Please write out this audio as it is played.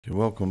Okay,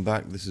 welcome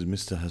back. This is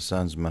Mr.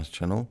 Hassan's Math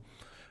Channel,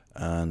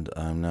 and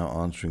I'm now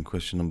answering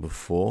question number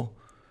 4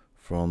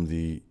 from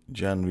the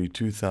January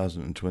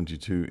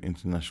 2022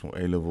 International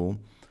A-Level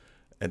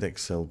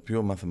Edexcel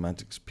Pure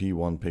Mathematics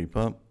P1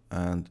 paper.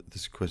 And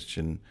this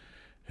question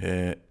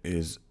here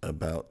is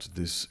about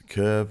this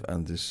curve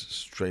and this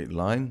straight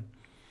line,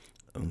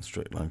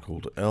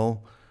 called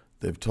L.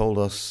 They've told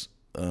us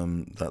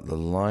that the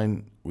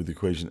line with the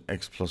equation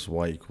x plus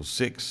y equals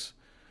 6.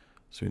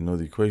 So we know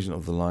the equation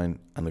of the line,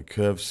 and a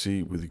curve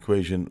C with the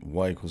equation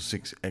y equals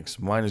 6x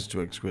minus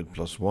 2x squared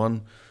plus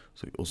 1.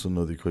 So we also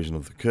know the equation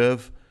of the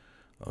curve.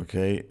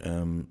 Okay,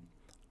 and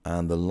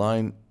the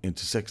line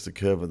intersects the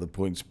curve at the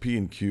points P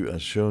and Q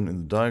as shown in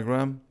the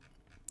diagram.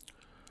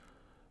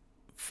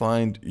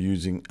 Find,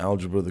 using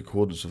algebra, the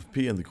coordinates of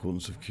P and the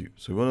coordinates of Q.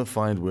 So we want to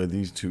find where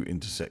these two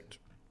intersect.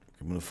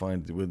 We want to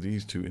find where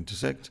these two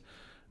intersect.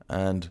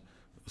 And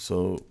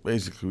so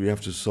basically we have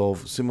to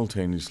solve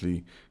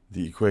simultaneously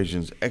the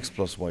equations x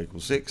plus y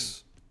equals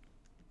 6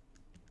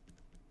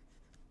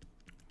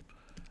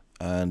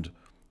 and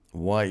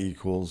y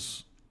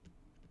equals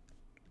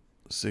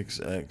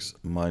 6x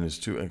minus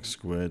 2x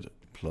squared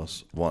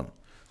plus 1.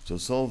 So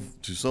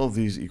to solve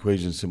these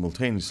equations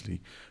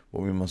simultaneously,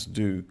 what we must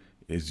do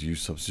is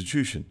use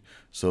substitution.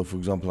 So for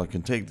example, I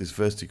can take this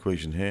first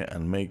equation here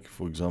and make,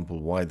 for example,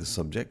 y the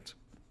subject.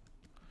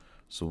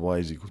 So y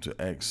is equal to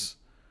x,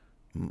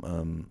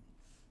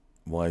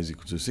 y is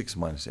equal to 6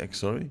 minus x,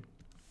 sorry.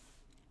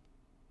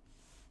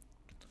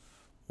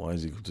 Y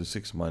is equal to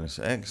 6 minus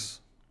x.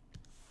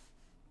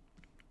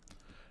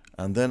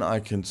 And then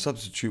I can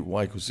substitute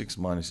y equals 6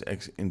 minus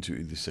x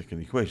into the second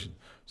equation.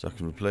 So I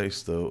can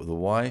replace the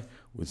y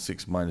with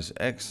 6 minus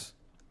x.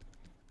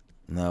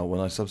 Now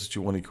when I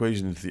substitute one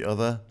equation into the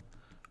other,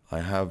 I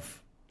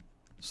have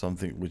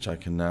something which I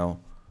can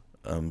now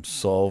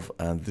solve,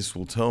 and this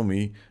will tell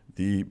me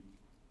the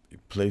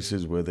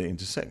places where they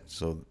intersect.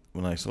 So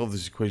when I solve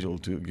this equation,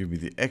 it will give me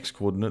the x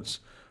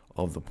coordinates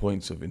of the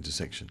points of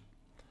intersection.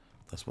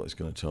 That's what it's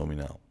going to tell me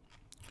now.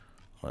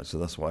 All right, so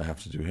that's what I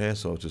have to do here.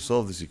 So to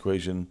solve this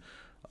equation,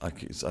 I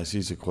see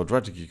it's a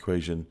quadratic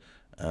equation.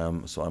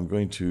 So I'm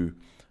going to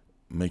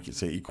make it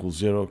say equals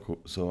 0,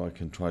 so I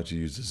can try to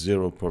use the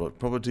zero product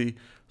property.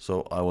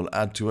 So I will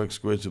add 2x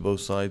squared to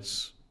both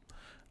sides,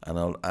 and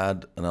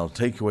I'll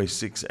take away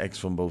 6x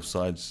from both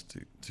sides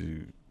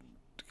to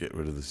get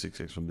rid of the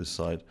 6x from this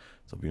side.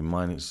 So it'll be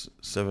minus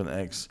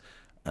 7x,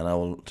 and I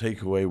will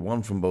take away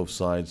 1 from both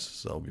sides,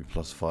 so that'll be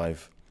plus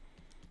 5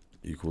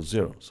 equals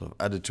 0. So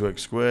I've added 2x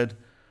squared,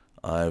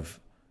 I've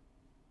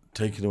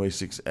taken away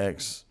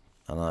 6x,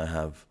 and I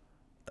have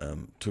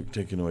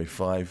taken away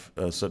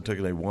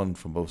 1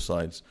 from both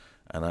sides,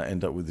 and I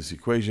end up with this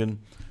equation.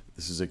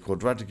 This is a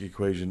quadratic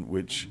equation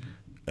which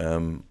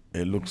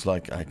it looks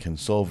like I can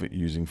solve it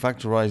using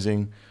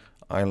factorizing.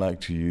 I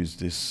like to use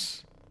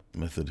this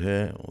method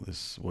here, or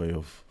this way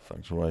of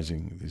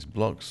factorizing these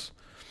blocks.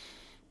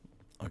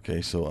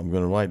 Okay, so I'm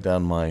going to write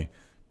down my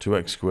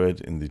 2x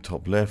squared in the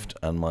top left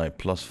and my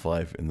plus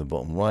 5 in the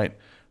bottom right.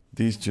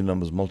 These two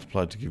numbers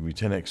multiply to give me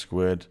 10x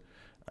squared,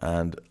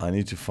 and I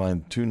need to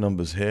find two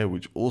numbers here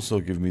which also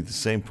give me the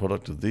same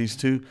product of these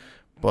two,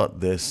 but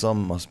their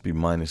sum must be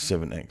minus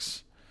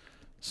 7x.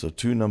 So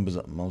two numbers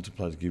that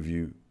multiply to give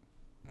you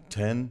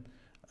 10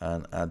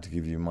 and add to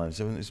give you minus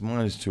 7 is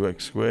minus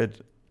 2x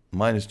squared,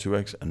 minus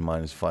 2x, and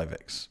minus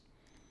 5x.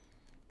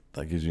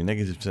 That gives you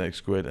negative 10x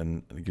squared,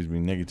 and it gives me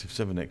negative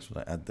 7x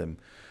when I add them.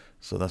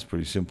 So that's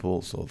pretty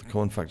simple. So the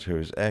common factor here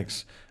is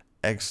x.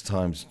 X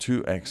times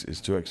 2x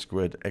is 2x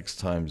squared. X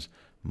times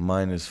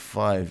minus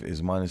 5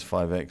 is minus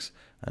 5x.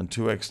 And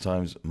 2x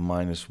times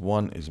minus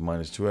 1 is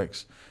minus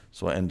 2x.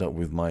 So I end up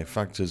with my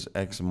factors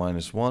x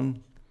minus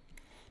 1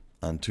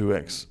 and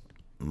 2x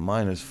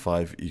minus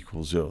 5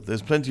 equals 0.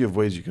 There's plenty of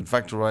ways you can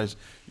factorize.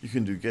 You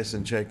can do guess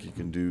and check. You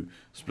can do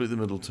split the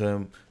middle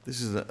term.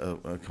 This is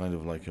a kind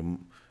of like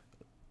an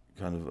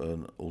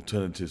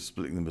alternative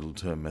splitting the middle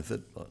term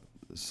method, but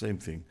the same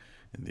thing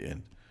in the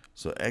end.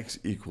 So x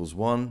equals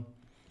 1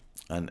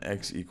 and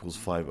x equals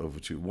 5 over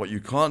 2. What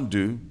you can't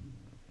do,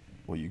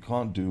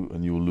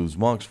 and you will lose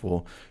marks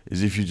for,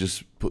 is if you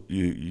just put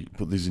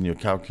these in your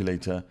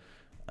calculator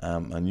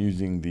and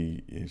using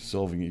the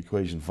solving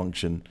equation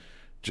function,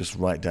 just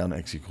write down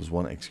x equals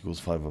 1, x equals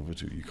 5 over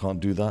 2. You can't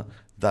do that.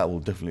 That will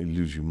definitely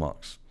lose you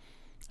marks.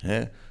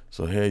 Here,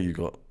 so here you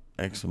got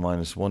x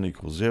minus 1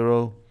 equals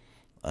 0.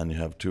 And you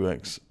have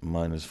 2x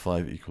minus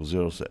 5 equals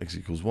 0, so x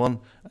equals 1,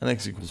 and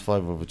x equals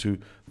 5 over 2.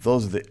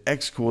 Those are the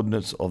x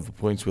coordinates of the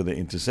points where they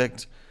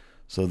intersect.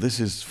 So this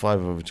is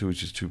 5 over 2,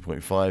 which is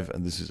 2.5,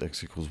 and this is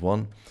x equals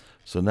 1.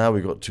 So now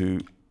we got to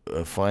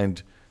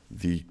find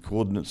the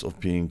coordinates of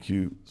P and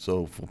Q.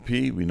 So for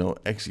P, we know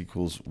x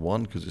equals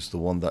 1, because it's the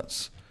one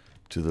that's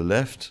to the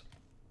left.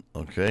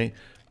 Okay,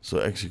 so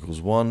x equals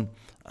 1,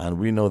 and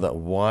we know that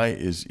y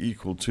is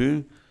equal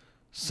to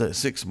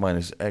 6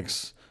 minus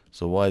x.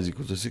 So y is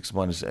equal to 6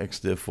 minus x,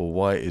 therefore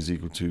y is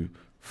equal to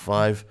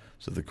 5.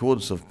 So the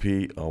coordinates of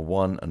P are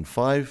 1 and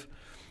 5.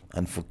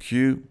 And for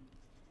Q,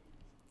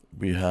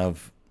 we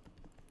have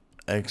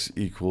x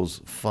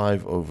equals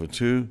 5 over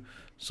 2,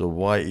 so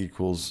y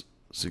equals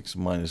 6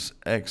 minus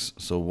x,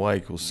 so y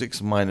equals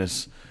 6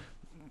 minus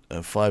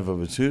 5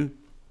 over 2,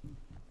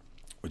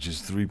 which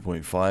is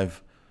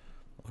 3.5.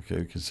 Okay,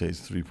 we can say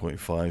it's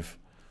 3.5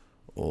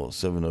 or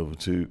 7 over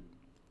 2.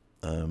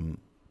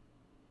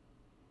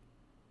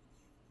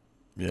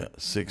 Yeah,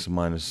 6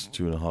 minus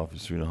 2.5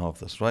 is 3.5,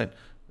 that's right.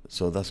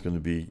 So that's going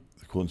to be,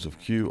 the coordinates of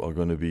Q are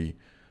going to be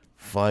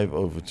 5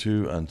 over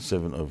 2 and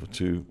 7 over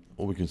 2,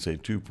 or we can say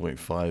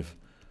 2.5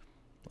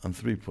 and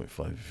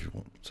 3.5 if you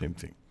want, same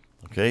thing.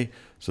 Okay,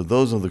 so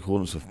those are the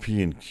coordinates of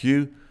P and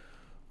Q.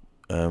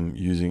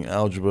 Using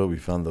algebra, we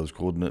found those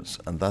coordinates,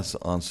 and that's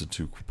the answer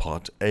to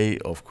part A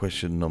of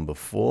question number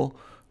 4.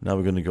 Now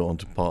we're going to go on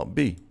to part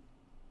B.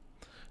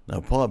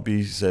 Now part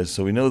B says,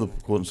 so we know the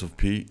coordinates of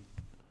P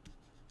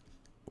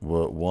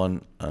were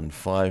 1 and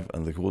 5,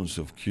 and the coordinates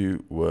of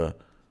Q were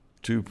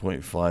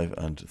 2.5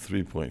 and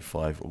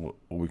 3.5,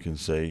 or we can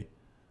say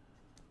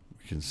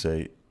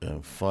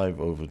 5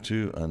 over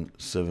 2 and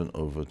 7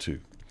 over 2.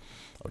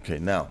 Okay,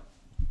 now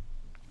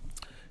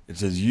it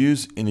says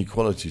use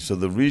inequality. So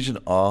the region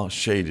R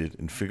shaded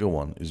in figure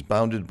 1 is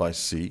bounded by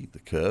C, the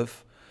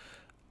curve,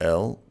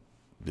 L,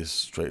 this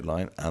straight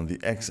line, and the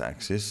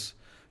x-axis.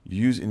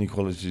 Use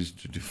inequalities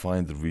to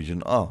define the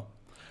region R.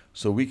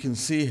 So we can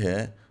see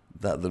here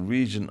that the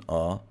region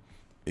R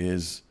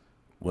is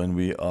when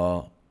we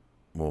are,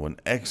 well, when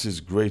x is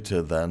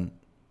greater than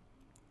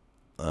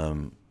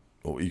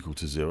or equal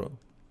to 0.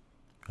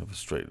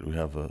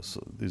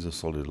 These are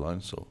solid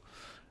lines, so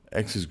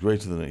x is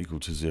greater than or equal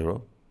to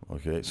 0.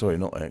 Okay, sorry,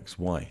 not x,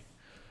 y.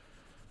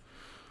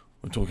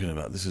 We're talking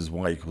about, this is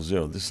y equals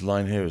 0. This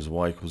line here is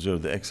y equals 0,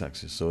 the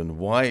x-axis. So when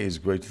y is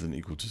greater than or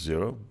equal to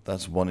 0,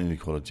 that's one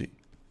inequality.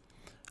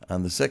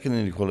 And the second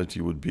inequality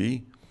would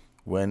be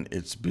when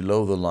it's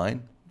below the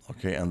line.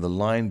 Okay, and the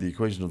line, the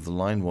equation of the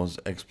line was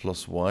x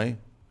plus y.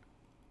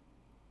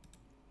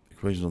 The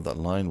equation of that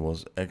line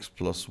was x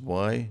plus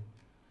y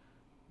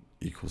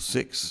equals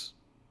 6.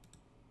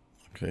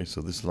 Okay,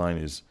 so this line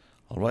is,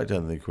 I'll write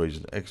down the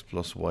equation, x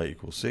plus y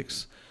equals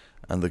 6.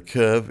 And the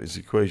curve, its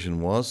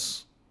equation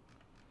was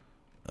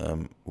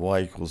y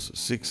equals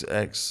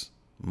 6x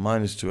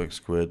minus 2x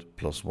squared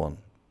plus 1.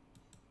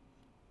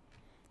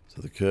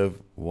 So the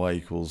curve y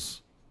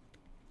equals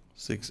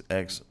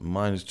 6x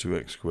minus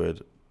 2x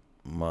squared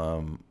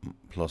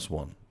plus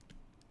 1.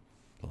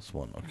 Plus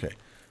 1, okay.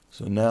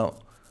 So now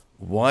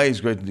y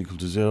is greater than or equal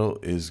to 0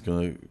 is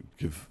going to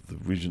give the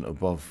region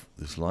above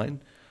this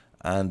line.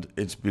 And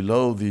it's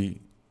below the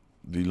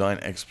line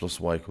x plus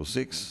y equals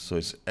 6. So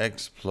it's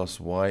x plus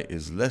y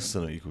is less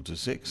than or equal to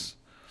 6.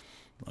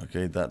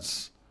 Okay,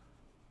 that's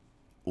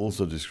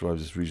also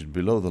describes this region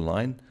below the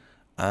line.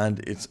 And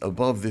it's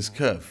above this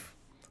curve.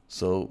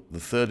 So the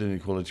third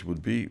inequality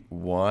would be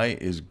y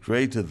is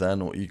greater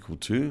than or equal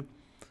to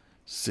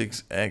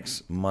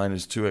 6x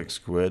minus 2x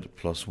squared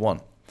plus 1.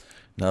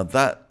 Now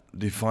that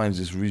defines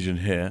this region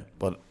here,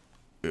 but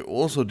it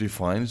also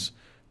defines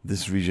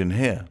this region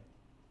here.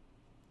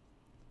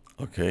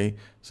 Okay,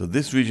 so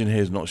this region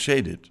here is not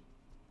shaded.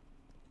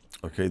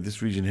 Okay,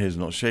 this region here is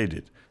not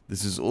shaded.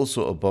 This is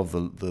also above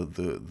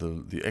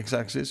the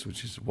x-axis,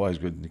 which is y is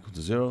greater than or equal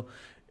to 0.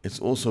 It's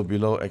also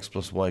below x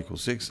plus y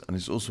equals 6, and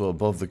it's also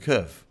above the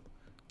curve.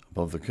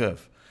 Above the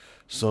curve.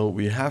 So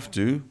we have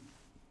to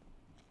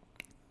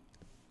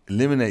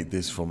eliminate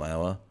this from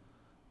our,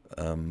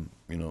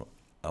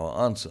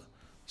 our answer.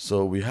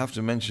 So we have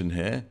to mention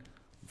here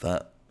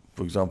that,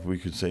 for example, we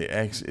could say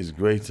x is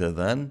greater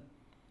than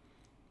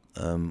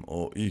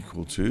or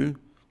equal to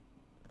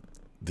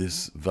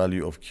this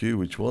value of q,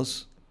 which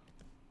was,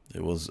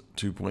 it was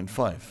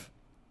 2.5.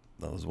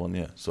 That was one,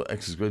 yeah. So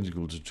x is greater than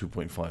or equal to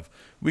 2.5.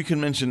 We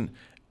can mention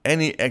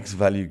any x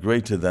value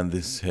greater than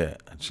this here,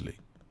 actually.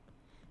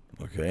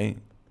 Okay,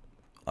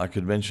 I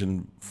could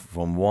mention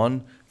from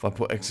 1. If I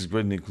put x is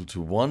greater than or equal to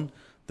 1,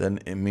 then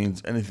it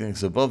means anything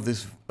that's above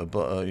this,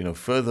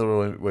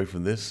 further away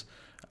from this,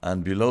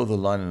 and below the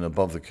line and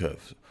above the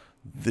curve.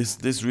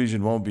 This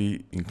region won't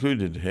be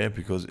included here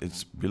because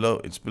it's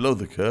below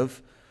the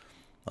curve.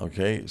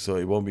 Okay, so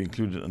it won't be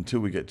included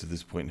until we get to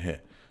this point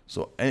here.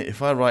 So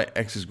if I write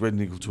x is greater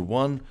than or equal to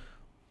 1,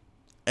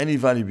 any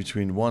value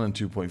between 1 and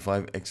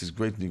 2.5, x is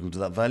greater than or equal to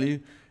that value,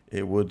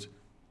 it would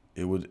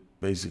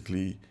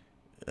basically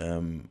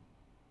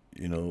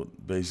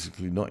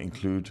basically not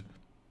include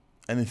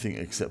anything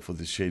except for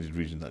this shaded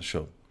region that's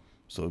shown.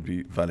 So it would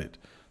be valid.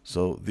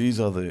 So these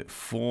are the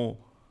 4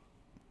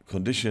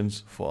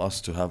 conditions for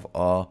us to have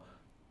R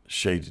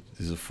shaded.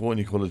 These are 4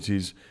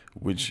 inequalities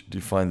which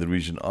define the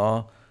region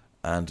R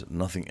and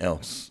nothing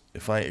else.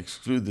 If I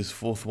exclude this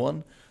 4th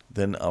one,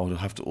 then I would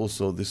have to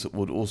also, this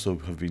would also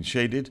have been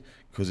shaded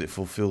because it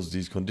fulfills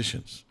these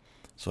conditions.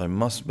 So I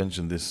must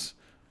mention this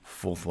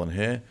 4th one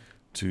here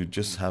to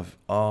just have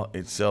R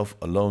itself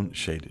alone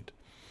shaded.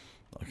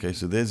 Okay,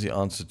 so there's the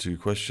answer to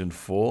question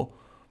 4,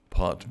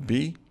 part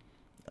B,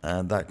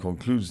 and that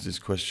concludes this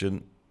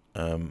question.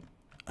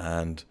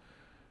 And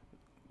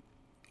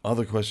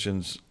other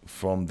questions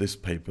from this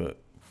paper,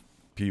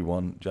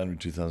 P1 January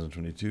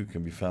 2022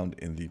 can be found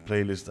in the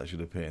playlist that should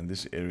appear in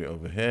this area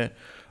over here.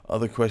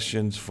 Other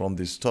questions from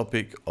this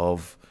topic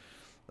of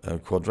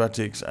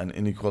quadratics and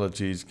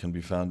inequalities can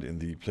be found in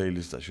the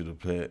playlist that should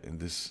appear in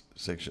this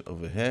section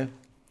over here.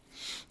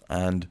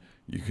 And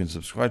you can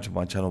subscribe to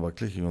my channel by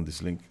clicking on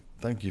this link.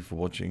 Thank you for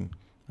watching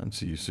and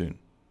see you soon.